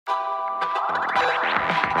Hey,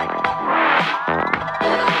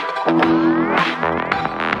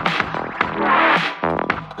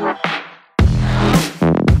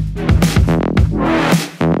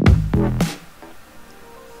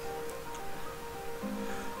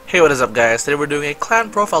 what is up guys? Today we're doing a clan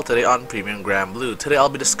profile today on Premium Granblue. Today I'll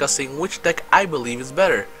be discussing which deck I believe is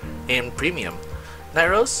better in Premium,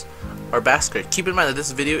 Nightrose or Basskirk. Keep in mind that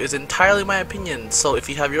this video is entirely my opinion, so if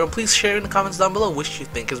you have your own, please share in the comments down below which you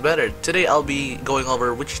think is better. Today I'll be going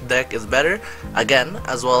over which deck is better, again,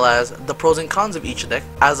 as well as the pros and cons of each deck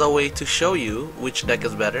as a way to show you which deck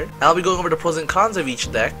is better. And I'll be going over the pros and cons of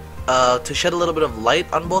each deck to shed a little bit of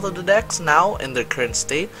light on both of the decks now in their current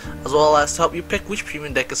state, as well as to help you pick which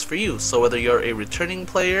premium deck is for you. So whether you're a returning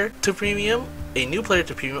player to premium, a new player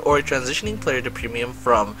to premium, or a transitioning player to premium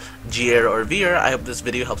from G-Era or V-Era, I hope this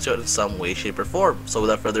video helps you out in some way, shape, or form. So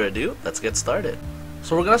without further ado, let's get started.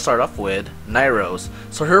 So we're going to start off with Nightrose.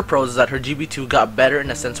 So her pros is that her GB2 got better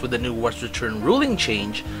in a sense with the new Once Return ruling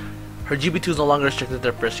change. Her GB2 is no longer restricted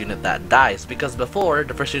to the first unit that dies, because before,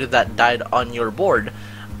 the first unit that died on your board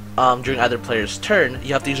during either player's turn,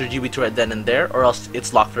 you have to use your GB2 right then and there, or else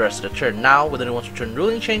it's locked for the rest of the turn. Now, with the new Once Return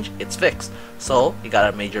ruling change, it's fixed, so you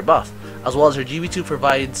got a major buff. As well as her GB2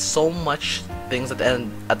 provides so much things at the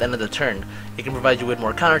end of the turn. It can provide you with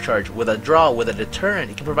more counter charge, with a draw, with a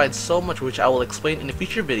deterrent. It can provide so much, which I will explain in a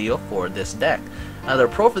future video for this deck. Another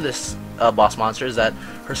pro for this boss monster is that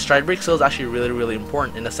her stride break skill is actually really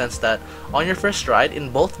important, in the sense that on your first stride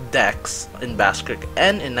in both decks, in Basskirk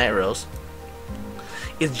and in Nightrose,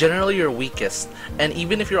 is generally your weakest. And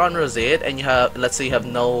even if you're on Roseate and you have, let's say you have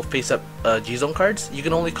no face-up G-Zone cards, you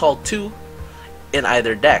can only call 2 in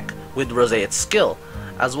either deck with Roseate's skill.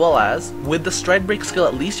 As well as, with the stride break skill,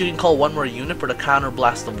 at least you can call 1 more unit for the counter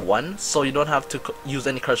blast of 1, so you don't have to use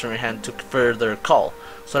any cards from your hand to further call.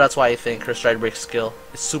 So that's why I think her stride break skill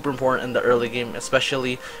is super important in the early game,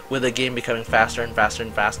 especially with the game becoming faster and faster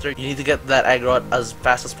and faster. You need to get that aggro out as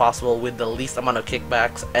fast as possible with the least amount of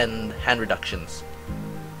kickbacks and hand reductions.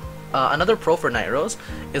 Another pro for Nightrose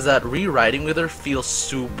is that re-riding with her feels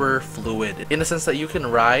super fluid, in the sense that you can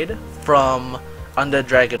ride from Undead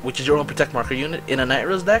Dragon, which is your own Protect Marker unit, in a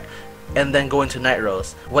Nightrose deck, and then go into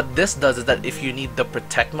Nightrose. What this does is that if you need the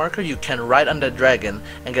Protect Marker, you can ride Undead Dragon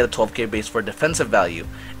and get a 12k base for defensive value.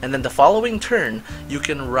 And then the following turn, you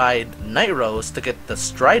can ride Nightrose to get the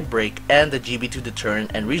Stride Break and the GB2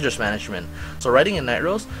 Deterrent and Resource Management. So riding in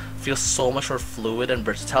Nightrose feels so much more fluid and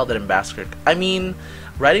versatile than in Basskirk. I mean,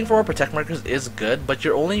 riding for Protect Markers is good, but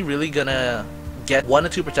you're only really gonna get 1 to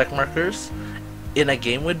 2 Protect Markers in a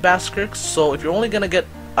game with Basskirk. So if you're only gonna get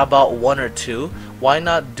about 1 or 2, why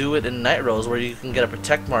not do it in Nightrose, where you can get a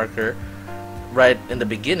Protect Marker right in the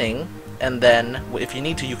beginning, and then if you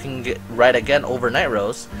need to, you can ride again over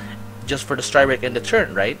Nightrose just for the stride break and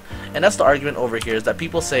deterrent, right? And that's the argument over here, is that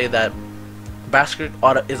people say that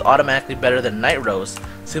Basskirk is automatically better than Nightrose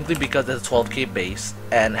simply because it's a 12k base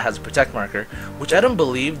and has a Protect Marker, which I don't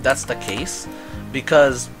believe that's the case,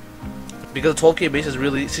 because the 12k base is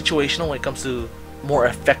really situational when it comes to more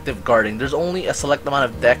effective guarding. There's only a select amount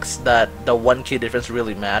of decks that the 1k difference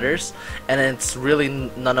really matters, and it's really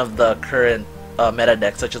none of the current meta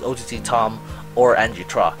decks such as OTT Tom or Angie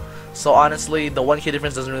Tra. So honestly, the 1k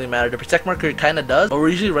difference doesn't really matter. The Protect Marker kinda does, but we're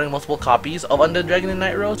usually running multiple copies of Undead Dragon and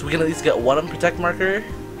Nightrose, so we can at least get 1 on Protect Marker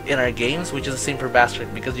in our games, which is the same for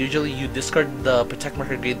Basskirk, because usually you discard the Protect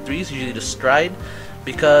Marker grade 3s, usually to stride,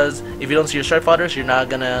 because if you don't see your stride fodders, you're not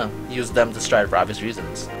gonna use them to stride for obvious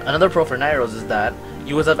reasons. Another pro for Nightrose is that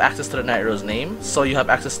you always have access to the Nightrose name, so you have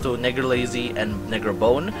access to Negro Lazy and Negro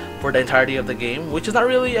Bone for the entirety of the game, which is not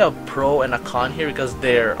really a pro and a con here because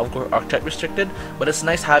they're of course archetype restricted, but it's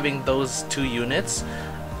nice having those 2 units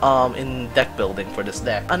in deck building for this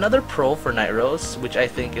deck. Another pro for Nightrose, which I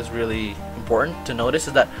think is really important to notice,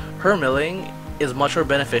 is that her milling is much more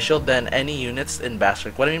beneficial than any units in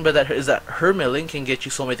Basskirk. What I mean by that is that her milling can get you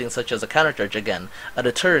so many things such as a counter charge again, a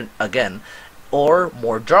deterrent again, or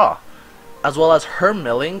more draw. As well as her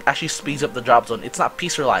milling actually speeds up the drop zone. It's not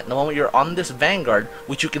piece reliant. The moment you're on this Vanguard,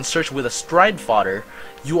 which you can search with a stride fodder,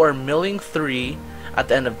 you are milling 3 at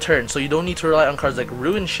the end of turn, so you don't need to rely on cards like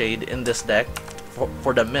Ruin Shade in this deck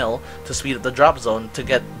for the mill to speed up the drop zone, to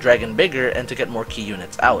get Dragon bigger, and to get more key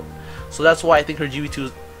units out. So that's why I think her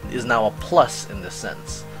GB2 is now a plus in this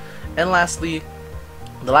sense. And lastly,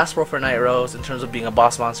 the last pro for Nightrose in terms of being a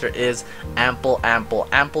boss monster is ample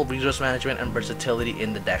resource management and versatility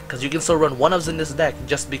in the deck, because you can still run one-ofs in this deck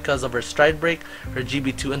just because of her stride break, her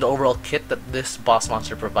GB2, and the overall kit that this boss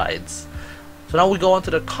monster provides. So now we go on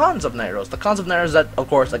to the cons of Nightrose. The cons of Nightrose is that, of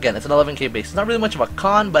course, again, it's an 11k base. It's not really much of a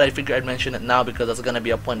con, but I figured I'd mention it now because that's going to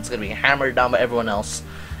be a point that's going to be hammered down by everyone else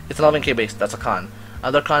It's an 11k base, that's a con.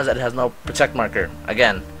 Another con is that it has no protect marker.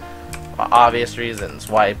 Again, obvious reasons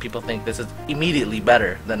why people think this is immediately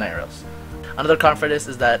better than Nightrose. Another con for this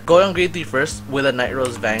is that going on grade 3 first with a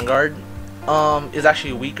Nightrose Vanguard is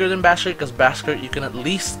actually weaker than Basskirk, because Basskirk you can at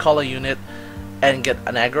least call a unit and get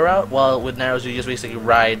an aggro out, while with Nightrose you just basically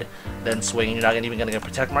ride, then swing, and you're not even going to get a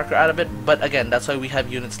protect marker out of it. But again, that's why we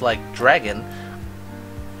have units like Dragon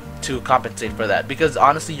to compensate for that, because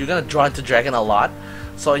honestly you're going to draw into Dragon a lot,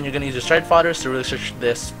 so and you're going to use your stride fodders to really search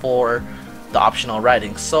this for the optional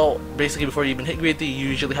riding. So basically before you even hit grade 3, you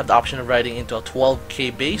usually have the option of riding into a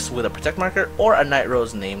 12k base with a protect marker or a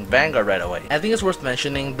Nightrose named Vanguard right away. I think it's worth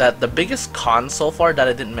mentioning that the biggest con so far that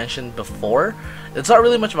I didn't mention before, it's not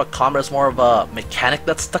really much of a con, but it's more of a mechanic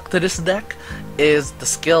that's stuck to this deck, is the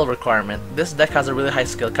skill requirement. This deck has a really high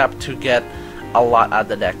skill cap to get a lot out of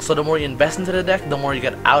the deck. So the more you invest into the deck, the more you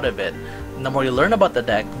get out of it. And the more you learn about the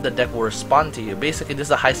deck will respond to you. Basically, this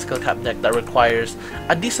is a high skill cap deck that requires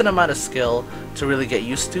a decent amount of skill to really get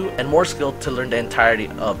used to, and more skill to learn the entirety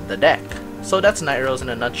of the deck. So that's Nightrose in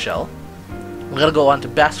a nutshell. We're gonna go on to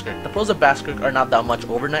Basskirk. The pros of Basskirk are not that much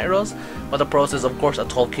over Nightrose, but the pros is of course a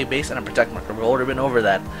 12k base and a protect marker. We've already been over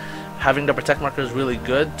that. Having the protect marker is really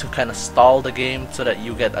good to kind of stall the game so that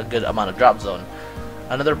you get a good amount of drop zone.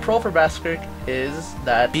 Another pro for Basskirk is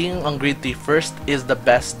that being on grade 3 first is the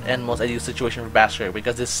best and most ideal situation for Basskirk,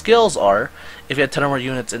 because his skills are, if you have 10 or more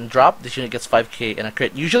units in drop, this unit gets 5k and a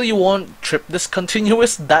crit. Usually you won't trip this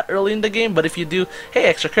continuous that early in the game, but if you do, hey,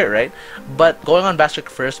 extra crit, right? But going on Basskirk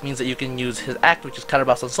first means that you can use his act, which is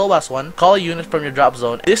Counterblast on Soul Blast 1, call a unit from your drop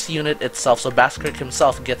zone. This unit itself, so Basskirk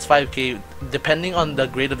himself, gets 5k depending on the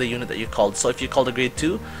grade of the unit that you called. So if you called a grade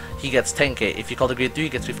 2, he gets 10k. If you call the grade 3, he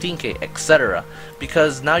gets 15k, etc.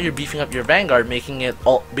 Because now you're beefing up your Vanguard, making it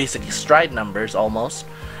all basically stride numbers almost,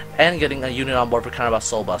 and getting a unit on board for Counterblast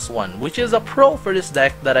Soul Blast 1, which is a pro for this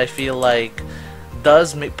deck that I feel like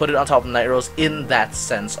does put it on top of Nightrose in that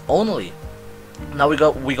sense only. Now we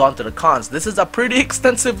go on to the cons. This is a pretty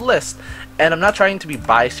extensive list, and I'm not trying to be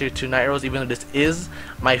biased here to Nightrose, even though this is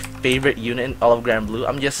my favorite unit in all of Granblue.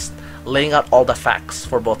 I'm just laying out all the facts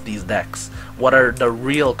for both these decks. What are the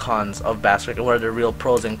real cons of Basskirk and what are the real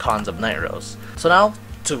pros and cons of Nightrose? So now,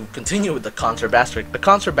 to continue with the cons for Basskirk, the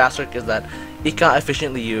cons for Basskirk is that it can't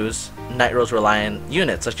efficiently use Nightrose reliant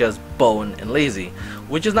units such as Bone and Lazy,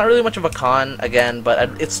 which is not really much of a con again,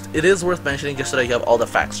 but it is worth mentioning just so that you have all the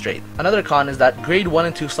facts straight. Another con is that grade 1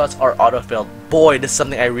 and 2 slots are auto-filled. Boy, this is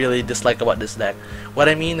something I really dislike about this deck. What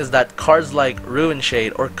I mean is that cards like Ruin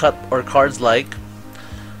Shade or cards like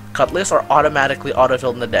Cutlass are automatically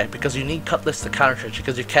auto-filled in the deck, because you need Cutlass to countercharge,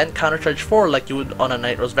 because you can't countercharge 4 like you would on a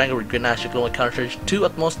Nightrose Vanguard with Grenache. You can only countercharge 2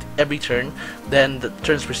 at most every turn. Then the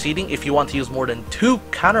turns preceding, if you want to use more than 2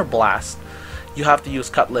 counterblast, you have to use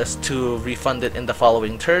Cutlass to refund it in the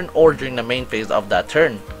following turn or during the main phase of that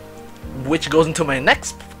turn. Which goes into my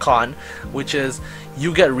next con, which is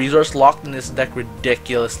you get resource locked in this deck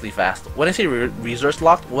ridiculously fast. When I say resource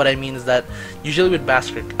locked, what I mean is that usually with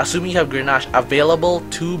Basskirk, assuming you have Grenache available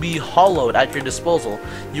to be hollowed at your disposal,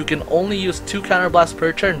 you can only use 2 counterblasts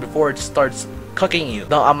per turn before it starts cooking you.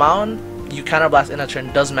 The amount you counterblast in a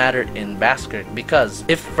turn does matter in Basskirk, because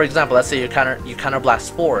if, for example, let's say you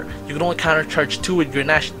counterblast 4, you can only countercharge 2 with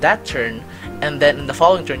Grenache that turn, and then in the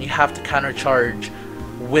following turn you have to countercharge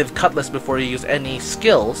with Cutlass before you use any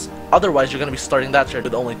skills. Otherwise, you're going to be starting that turn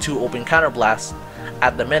with only 2 open counterblasts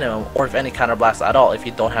at the minimum, or if any counterblasts at all if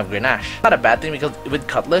you don't have Grenache. Not a bad thing, because with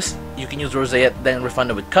Cutlass, you can use Rosette then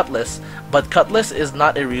refund it with Cutlass, but Cutlass is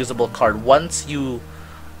not a reusable card. Once you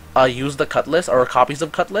use the Cutlass or copies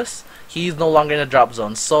of Cutlass, he's no longer in the drop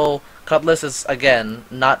zone. So Cutlass is again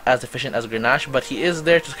not as efficient as Grenache, but he is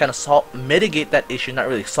there to kind of mitigate that issue, not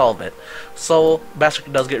really solve it. So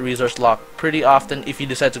Basskirk does get resource locked pretty often if you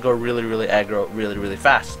decide to go really aggro really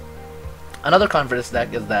fast. Another con for this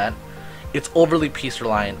deck is that it's overly piece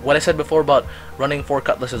reliant. What I said before about running 4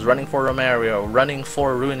 Cutlasses, running 4 Romario, running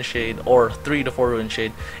 4 Ruin Shade, or 3 to 4 Ruin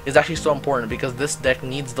Shade is actually so important, because this deck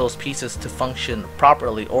needs those pieces to function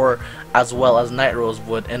properly, or as well as Nightrose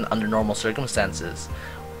would under normal circumstances.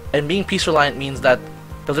 And being piece reliant means that,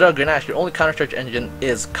 because without Grenache, your only countercharge engine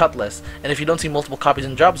is Cutlass, and if you don't see multiple copies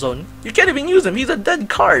in drop zone, you can't even use him. He's a dead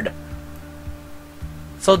card.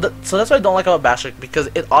 So that's what I don't like about Basskirk, because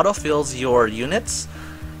it autofills your units,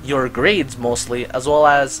 your grades mostly, as well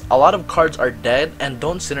as a lot of cards are dead and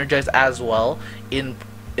don't synergize as well in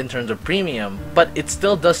terms of premium, but it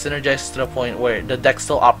still does synergize to the point where the deck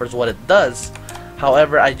still offers what it does.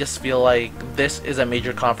 However, I just feel like this is a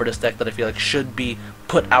major con for this deck that I feel like should be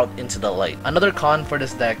put out into the light. Another con for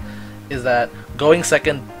this deck is that going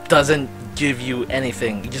second doesn't give you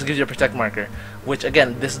anything. It just gives you a protect marker. which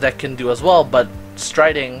again this deck can do as well, but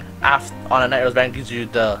striding on a Nightrose band gives you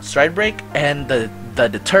the stride break and the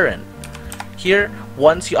deterrent. Here,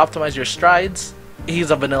 once you optimize your strides,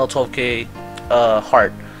 he's a vanilla 12k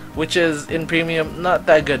heart, which is in premium not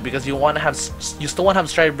that good because you still want to have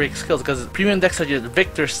stride break skills, because premium decks such as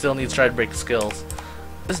Victor still need stride break skills.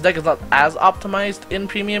 This deck is not as optimized in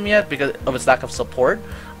premium yet because of its lack of support,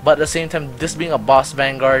 but at the same time, this being a boss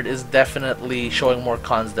vanguard is definitely showing more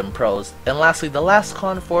cons than pros. And lastly, the last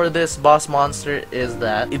con for this boss monster is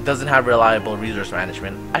that it doesn't have reliable resource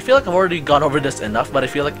management. I feel like I've already gone over this enough, but I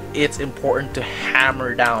feel like it's important to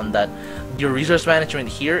hammer down that your resource management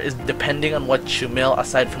here is depending on what you mill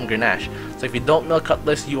aside from Grenache. So if you don't mill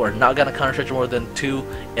Cutlass, you are not gonna counter stretch more than 2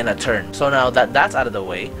 in a turn. So now that that's out of the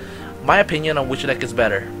way, my opinion on which deck is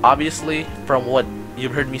better. Obviously, from what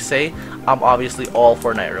you've heard me say, I'm obviously all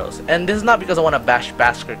for Nightrose. And this is not because I want to bash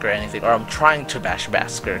Basskirk or anything, or I'm trying to bash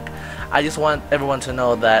Basskirk. I just want everyone to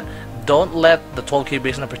know that don't let the 12k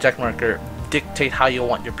base on a protect marker dictate how you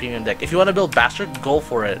want your premium deck. If you want to build Basskirk, go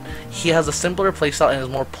for it. He has a simpler playstyle and is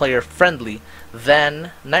more player friendly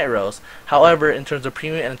than Nightrose. However, in terms of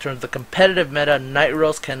premium and in terms of the competitive meta,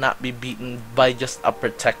 Nightrose cannot be beaten by just a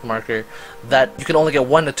protect marker that you can only get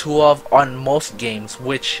 1 to 2 of on most games,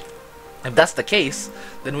 which if that's the case,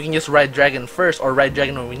 then we can just ride Dragon first, or ride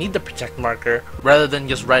Dragon when we need the protect marker, rather than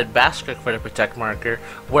just ride Basskirk for the protect marker,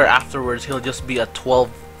 where afterwards he'll just be a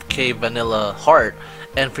 12k vanilla heart,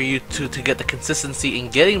 and for you to get the consistency in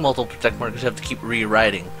getting multiple protect markers, you have to keep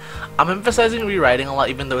rewriting. I'm emphasizing rewriting a lot,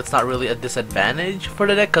 even though it's not really a disadvantage for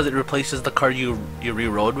the deck because it replaces the card you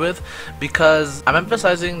rerode with, because I'm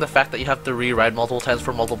emphasizing the fact that you have to rewrite multiple times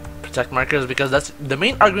for multiple protect markers, because that's the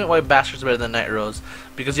main argument why Basskirk is better than Nightrose,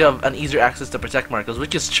 because you have an easier access to protect markers,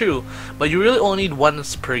 which is true, but you really only need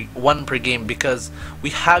one per game, because we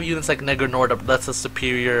have units like Negronor that lets us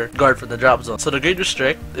superior guard from the drop zone. So the Great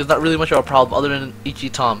Restrict is not really much of a problem other than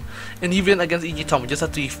Ichi-Tom, and even against Ichi-Tom we just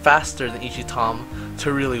have to be faster than Ichi-Tom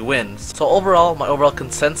to really win. So overall, my overall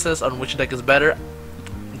consensus on which deck is better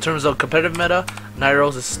in terms of competitive meta,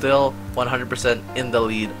 Nightrose is still 100% in the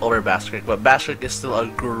lead over Basskirk, but Basskirk is still a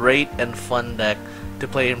great and fun deck to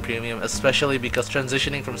play in premium, especially because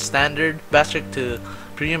transitioning from standard Basskirk to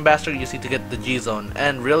premium Basskirk, you need to get the G zone,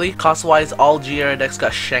 and really cost wise all G era decks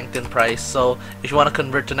got shanked in price. So if you want to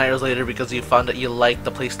convert to Nightrose later because you found that you like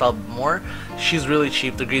the playstyle more, she's really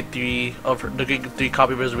cheap. The grade 3 of her, the grade 3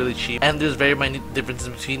 copy is really cheap, and there's very minute differences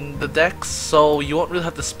between the decks, so you won't really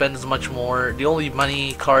have to spend as much more. The only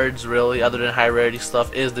money cards really other than high rarity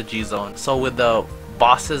stuff is the G zone. So with the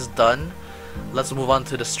bosses done, let's move on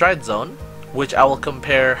to the stride zone, which I will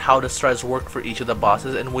compare how the strides work for each of the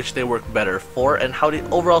bosses and which they work better for, and how they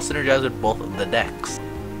overall synergize with both of the decks.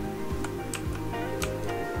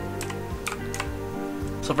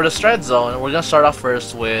 So for the stride zone, we're going to start off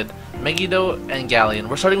first with Megiddo and Galleon.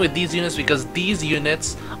 We're starting with these units because these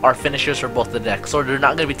units are finishers for both the decks, so they're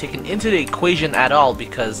not going to be taken into the equation at all,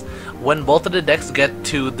 because when both of the decks get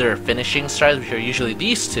to their finishing strides, which are usually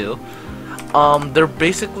these two, they're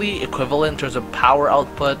basically equivalent in terms of power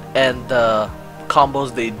output and the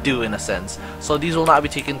combos they do in a sense. So these will not be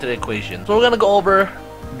taken into the equation. So we're gonna go over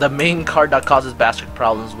the main card that causes Basskirk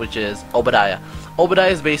problems, which is Obadiah.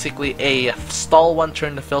 Obadiah is basically a stall 1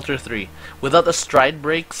 turn to filter 3. Without the stride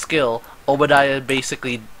break skill, Obadiah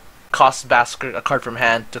basically costs Basskirk a card from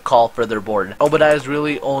hand to call for their board. Obadiah is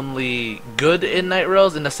really only good in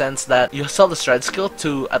Nightrose in the sense that you sell the stride skill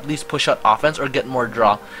to at least push out offense or get more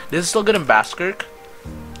draw. This is still good in Basskirk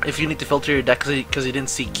if you need to filter your deck because you didn't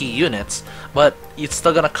see key units, but it's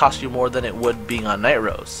still gonna cost you more than it would being on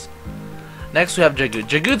Nightrose. Next we have Dragoon.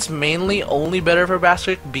 Dragoon's mainly only better for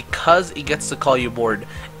Basskirk because it gets to call you board,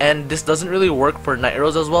 and this doesn't really work for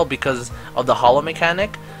Nightrose as well because of the hollow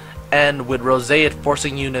mechanic. And with Rosé it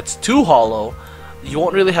forcing units to hollow, you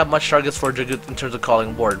won't really have much targets for Dragoon in terms of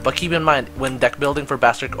calling board. But keep in mind, when deck building for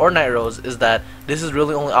Basskirk or Nightrose, is that this is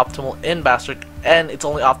really only optimal in Basskirk, and it's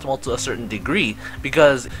only optimal to a certain degree,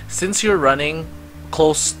 because since you're running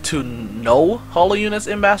close to no hollow units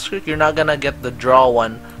in Basskirk, you're not gonna get the draw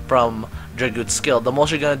one from Dragoon's skill. The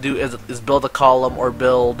most you're gonna do is build a column or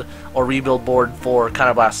build or rebuild board for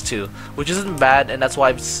Counterblast 2, which isn't bad, and that's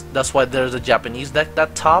why there's a Japanese deck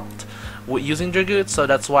that topped with using Dragoon, so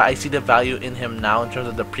that's why I see the value in him now in terms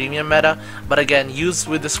of the premium meta, but again, use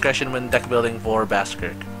with discretion when deck building for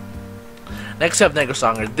Basskirk. Next you have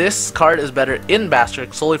Negrosonger. This card is better in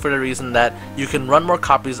Basskirk solely for the reason that you can run more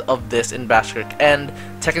copies of this in Basskirk, and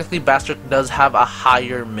technically Basskirk does have a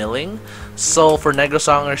higher milling, so for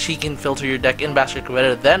Negrosonger she can filter your deck in Basskirk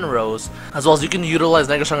better than Rose, as well as you can utilize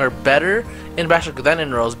Negrosonger better in Basskirk than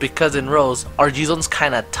in Rose, because in Rose our G zone's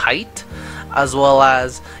kinda tight. as well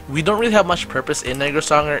as we don't really have much purpose in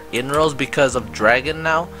Negrosonger in Rose because of Dragon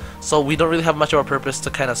now, so we don't really have much of a purpose to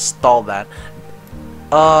kind of stall that.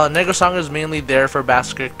 Negrosonger is mainly there for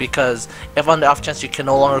Basskirk because if on the off chance you can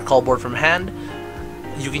no longer call board from hand,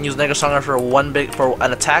 you can use Negrosonger for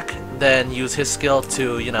an attack, then use his skill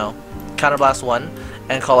to, you know, counterblast one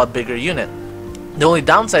and call a bigger unit. The only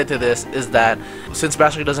downside to this is that since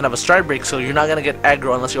Basskirk doesn't have a stride break, so you're not gonna get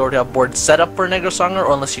aggro unless you already have board set up for Negrosonger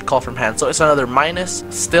or unless you call from hand. So it's another minus.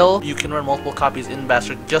 Still, you can run multiple copies in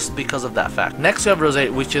Basskirk just because of that fact. Next we have Rose,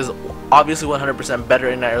 which is obviously 100% better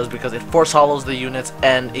in Nightrose because it force hollows the units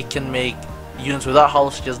and it can make units without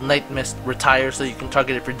hollows such as Night Mist retire, so you can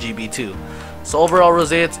target it for GB2. So overall,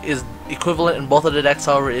 Rose is equivalent in both of the decks.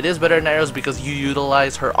 However, it is better in Nightrose because you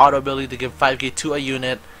utilize her auto ability to give 5k to a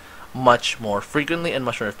unit much more frequently and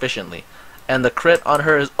much more efficiently, and the crit on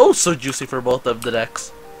her is oh so juicy for both of the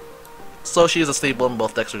decks, so she is a staple in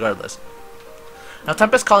both decks regardless. Now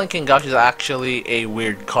Tempest Calling King Gauch is actually a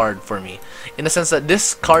weird card for me, in the sense that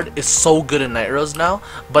this card is so good in Nightrose now,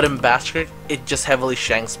 but in Basskirk it just heavily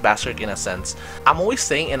shanks Basskirk in a sense. I'm always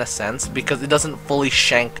saying in a sense because it doesn't fully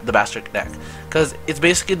shank the Basskirk deck, because it's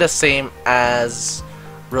basically the same as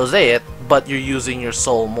Roseate, but you're using your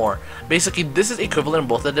soul more. Basically, this is equivalent in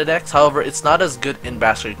both of the decks. However, it's not as good in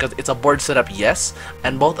Basskirk because it's a board setup, yes,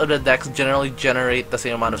 and both of the decks generally generate the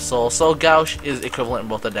same amount of soul. So Gauch is equivalent in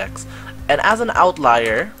both the decks. And as an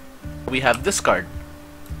outlier, we have this card,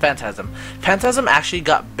 Phantasm. Phantasm actually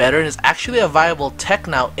got better and is actually a viable tech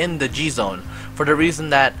now in the G zone for the reason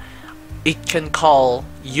that it can call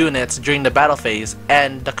units during the battle phase,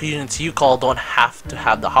 and the units you call don't have to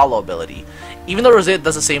have the hollow ability. Even though Rosette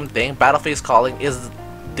does the same thing, battle phase calling is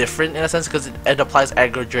different in a sense because it applies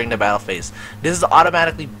aggro during the battle phase. This is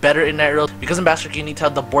automatically better in Nightrose because in Basskirk you need to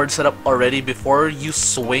have the board set up already before you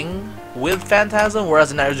swing with Phantasm,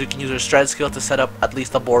 whereas in Nightrose you can use your stride skill to set up at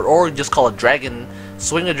least a board, or just call a dragon,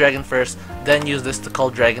 swing a dragon first, then use this to call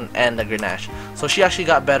dragon and a Grenache. So she actually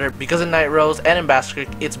got better because in Nightrose and in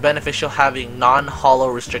Basskirk it's beneficial having non-hollow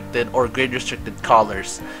restricted or grade restricted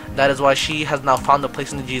callers. That is why she has now found a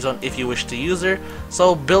place in the G zone if you wish to use her.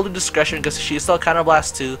 So build with discretion because she is still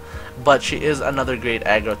counterblast too, but she is another great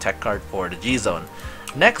aggro tech card for the G zone.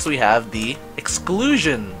 Next we have the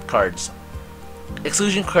exclusion cards.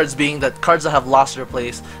 Exclusion cards being that cards that have lost their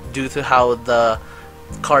place due to how the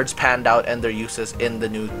cards panned out and their uses in the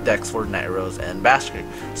new decks for Nightrose and Basskirk.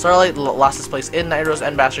 Starlight lost its place in Nightrose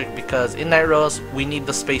and Basskirk because in Nightrose we need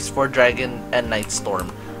the space for Dragon and Night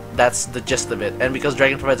Storm. That's the gist of it. And because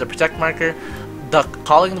Dragon provides a protect marker, the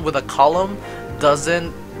calling with a column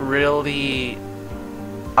doesn't really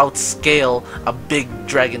outscale a big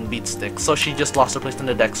Dragon beat stick, so she just lost her place in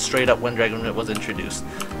the deck straight up when Dragon was introduced.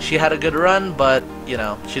 She had a good run, but you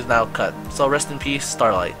know, she's now cut. So rest in peace,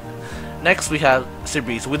 Starlight. Next we have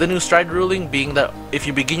Seabreeze, with the new stride ruling being that if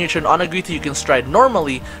you begin your turn on Agrita you can stride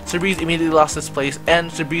normally. Seabreeze immediately lost its place, and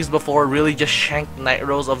Seabreeze before really just shanked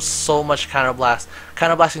Nightrose of so much counterblast.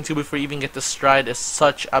 Counterblasting 2 before you even get to stride is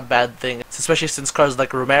such a bad thing, especially since cards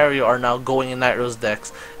like Romario are now going in Nightrose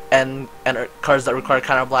decks, and cards that require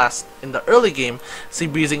counterblast in the early game.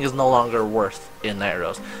 Seabreezing is no longer worth in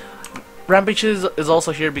Nightrose. Rampage is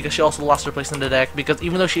also here because she also lost her place in the deck, because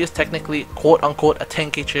even though she is technically quote-unquote a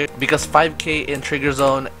 10k trigger, because 5k in trigger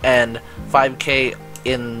zone and 5k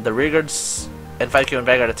in the rearguards and 5k in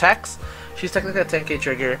Vanguard attacks, she's technically a 10k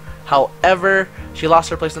trigger. However, she lost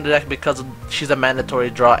her place in the deck because she's a mandatory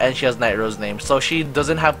draw and she has Nightrose name, so she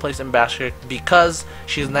doesn't have place in Basskirk because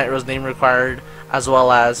she's Nightrose name required, as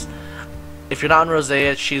well as if you're not on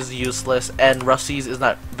Roseate, she's useless, and Rough Seas is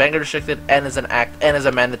not Vanguard restricted and is an act and is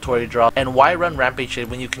a mandatory draw. And why run Rampage Shade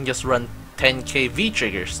when you can just run 10k V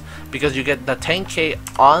triggers? Because you get the 10k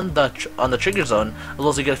on the trigger zone, as well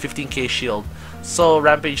as you get a 15k shield. So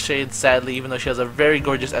Rampage Shade, sadly, even though she has a very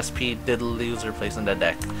gorgeous SP, did lose her place in the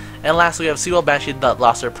deck. And lastly, we have Seawell Banshee that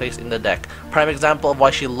lost her place in the deck. Prime example of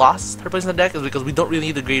why she lost her place in the deck is because we don't really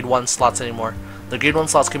need the grade 1 slots anymore. The grade 1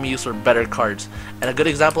 slots can be used for better cards. And a good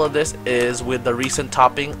example of this is with the recent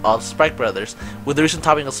topping of Spike Brothers. With the recent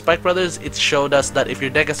topping of Spike Brothers, it showed us that if your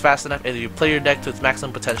deck is fast enough and if you play your deck to its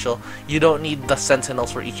maximum potential, you don't need the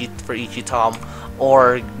Sentinels for Ichi-Tom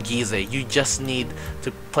or Gize. You just need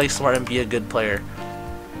to play smart and be a good player.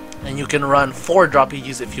 And you can run 4 drop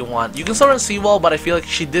PGs if you want. You can still run Seawall, but I feel like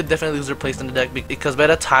she did definitely lose her place in the deck because by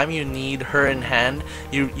the time you need her in hand,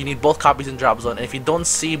 you need both copies in drop zone. And if you don't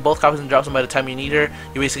see both copies in drop zone by the time you need her,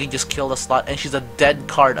 you basically just kill the slot, and she's a dead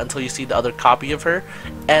card until you see the other copy of her.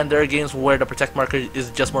 And there are games where the protect marker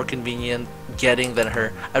is just more convenient getting than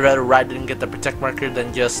her. I'd rather ride it and get the protect marker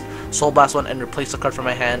than just Soul Blast one and replace the card from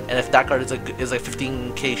my hand. And if that card is a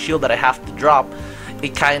 15k shield that I have to drop,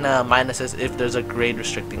 it kinda minuses if there's a grade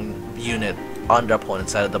restricting unit on the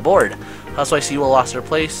opponent's side of the board. That's why Sea will lost their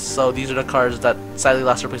place. So these are the cards that sadly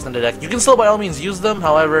lost their place in the deck. You can still by all means use them,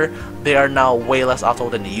 however, they are now way less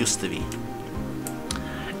optimal than they used to be.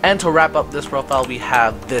 And to wrap up this profile, we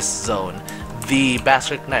have this zone, the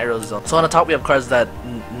Basskirk Nightrose zone. So on the top we have cards that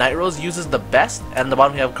Nightrose uses the best, and on the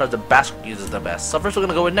bottom we have cards that Basskirk uses the best. So first we're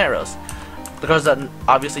gonna go with Nightrose. The cards that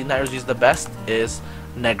obviously Nightrose uses the best is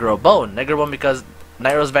Negro Bone. Negro Bone because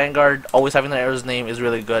Nightrose Vanguard, always having the Nightrose name is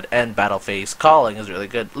really good, and Battle Phase Calling is really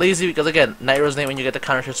good. Lazy because again, Nightrose name when you get to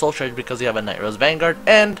counter your Soul Charge because you have a Nightrose Vanguard,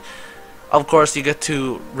 and of course you get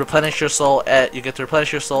to replenish your soul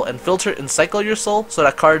and filter and cycle your soul so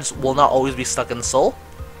that cards will not always be stuck in soul.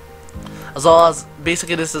 As well as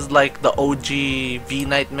basically this is like the OG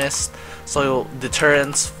V-Night Mist, so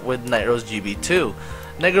deterrence with Nightrose GB2.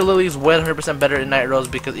 Negro Lily is 100% better in Nightrose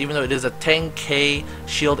because even though it is a 10k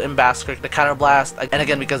shield in Basskirk, the counter blast, and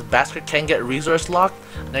again because Basskirk can get resource locked,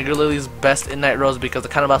 Negro Lily is best in Nightrose because the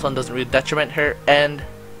counter blast one doesn't really detriment her and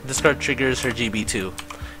this card triggers her GB2.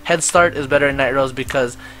 Head Start is better in Nightrose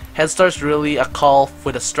because Head Start's really a call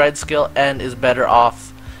with a stride skill and is better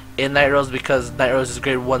off in Nightrose because Nightrose's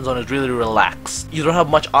grade 1 zone is really relaxed. You don't have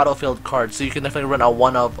much auto-filled cards, so you can definitely run a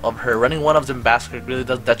 1-of her. Running 1-ofs in Basskirk really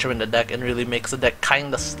does detriment the deck and really makes the deck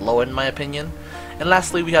kinda slow in my opinion. And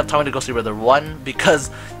lastly we have Tommy the Ghostly Brother 1 because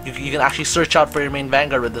you can actually search out for your main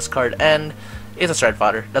Vanguard with this card and it's a stride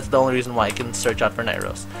fodder. That's the only reason why I can search out for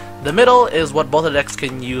Nightrose. The middle is what both the decks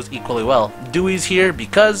can use equally well. Dewey's here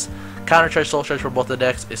because counter charge Soul Charge for both the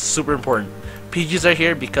decks is super important. PGs are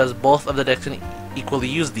here because both of the decks can equally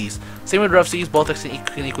use these. Same with Rough Seas, both decks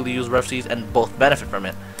can equally use Rough Seas and both benefit from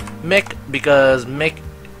it. Mick because Mick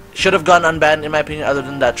should have gone unbanned in my opinion other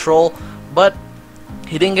than that troll, but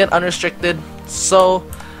he didn't get unrestricted, so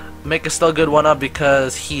Mick is still a good 1-up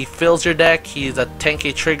because he fills your deck. He's a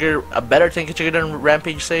 10k trigger, a better 10k trigger than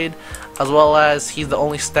Rampage Sade, as well as he's the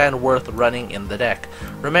only stand worth running in the deck.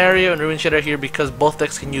 Romario and Ruin Shade are here because both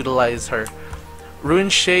decks can utilize her. Ruin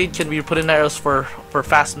Shade can be put in Nightrose for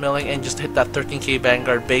fast milling and just hit that 13k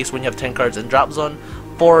Vanguard base when you have 10 cards in drop zone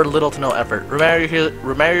for little to no effort.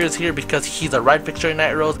 Romario is here because he's a ride fixture in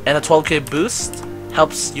Nightrose and a 12k boost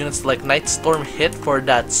helps units like Nightstorm hit for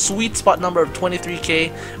that sweet spot number of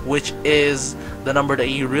 23k, which is the number that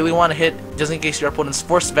you really want to hit just in case your opponent's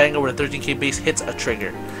Force Vanguard with a 13k base hits a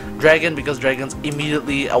trigger. Dragon because Dragon's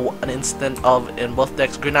immediately an instant of in both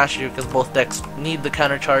decks. Grenache because both decks need the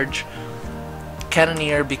counter charge.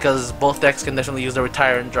 Cannoneer because both decks can definitely use the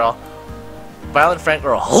retire and draw. Violent Frank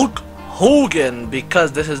or Hulk Hogan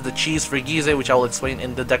because this is the cheese for Gize, which I will explain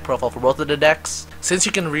in the deck profile for both of the decks. Since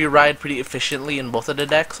you can re-ride pretty efficiently in both of the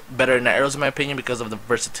decks, better in Nightrose in my opinion because of the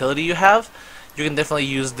versatility you have, you can definitely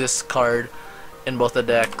use this card in both the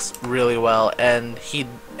decks really well, and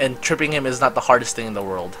tripping him is not the hardest thing in the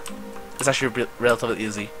world. It's actually relatively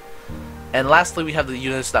easy. And lastly, we have the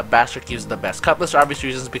units that Basskirk uses the best. Cutlass for obvious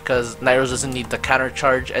reasons because Nightrose doesn't need the counter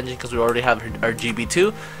charge engine because we already have our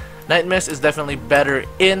GB2. Night Mist is definitely better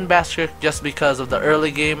in Basskirk just because of the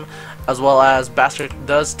early game, as well as Basskirk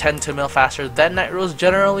does tend to mill faster than Nightrose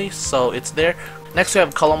generally, so it's there. Next we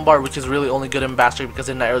have Columbar, which is really only good in Basskirk because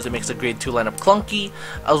in Nightrose it makes a grade 2 lineup clunky,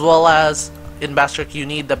 as well as in Basskirk you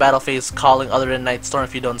need the Battle Phase Calling other than Nightstorm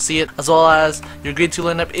if you don't see it, as well as your grade 2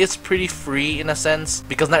 lineup is pretty free in a sense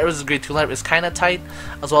because Nightrose's grade 2 lineup is kinda tight,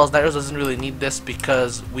 as well as Nightrose doesn't really need this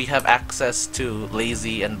because we have access to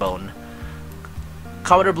Lazy and Bone.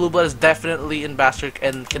 Commodore Blue Blood is definitely in Basskirk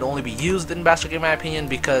and can only be used in Basskirk in my opinion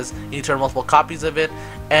because you need to run multiple copies of it,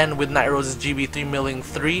 and with Nightrose's GB3 milling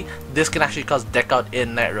 3, this can actually cause deck out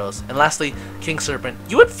in Nightrose. And lastly, King Serpent.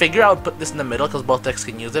 You would figure I would put this in the middle because both decks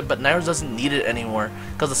can use it, but Nightrose doesn't need it anymore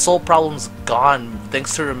because the soul problem's gone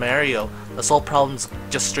thanks to Romario. The soul problem's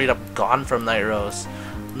just straight up gone from Nightrose.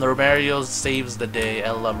 And the Romario saves the day. I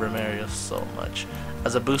love Romario so much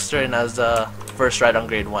as a booster and as a first ride on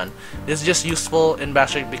grade 1. This is just useful in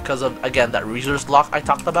Basskirk because of, again, that resource lock I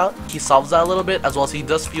talked about. He solves that a little bit, as well as he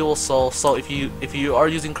does fuel soul, so if you are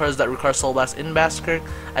using cards that require soul blast in Basskirk,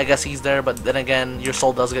 I guess he's there, but then again your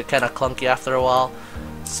soul does get kinda clunky after a while.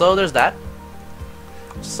 So there's that.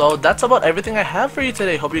 So that's about everything I have for you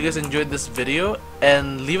today. Hope you guys enjoyed this video,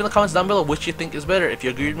 and leave in the comments down below which you think is better. If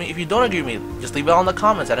you agree with me, if you don't agree with me, just leave it all in the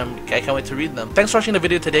comments and I can't wait to read them. Thanks for watching the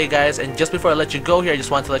video today guys, and just before I let you go here, I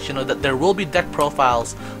just wanted to let you know that there will be deck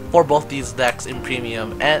profiles for both these decks in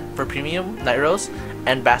Premium, and for Premium, Nightrose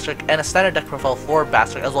and Basskirk, and a standard deck profile for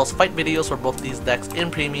Basskirk, as well as fight videos for both these decks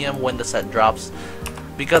in Premium when the set drops.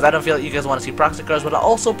 because I don't feel like you guys want to see proxy cards, but I'll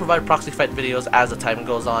also provide proxy fight videos as the time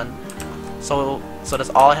goes on. So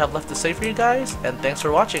that's all I have left to say for you guys, and thanks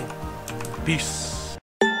for watching. Peace.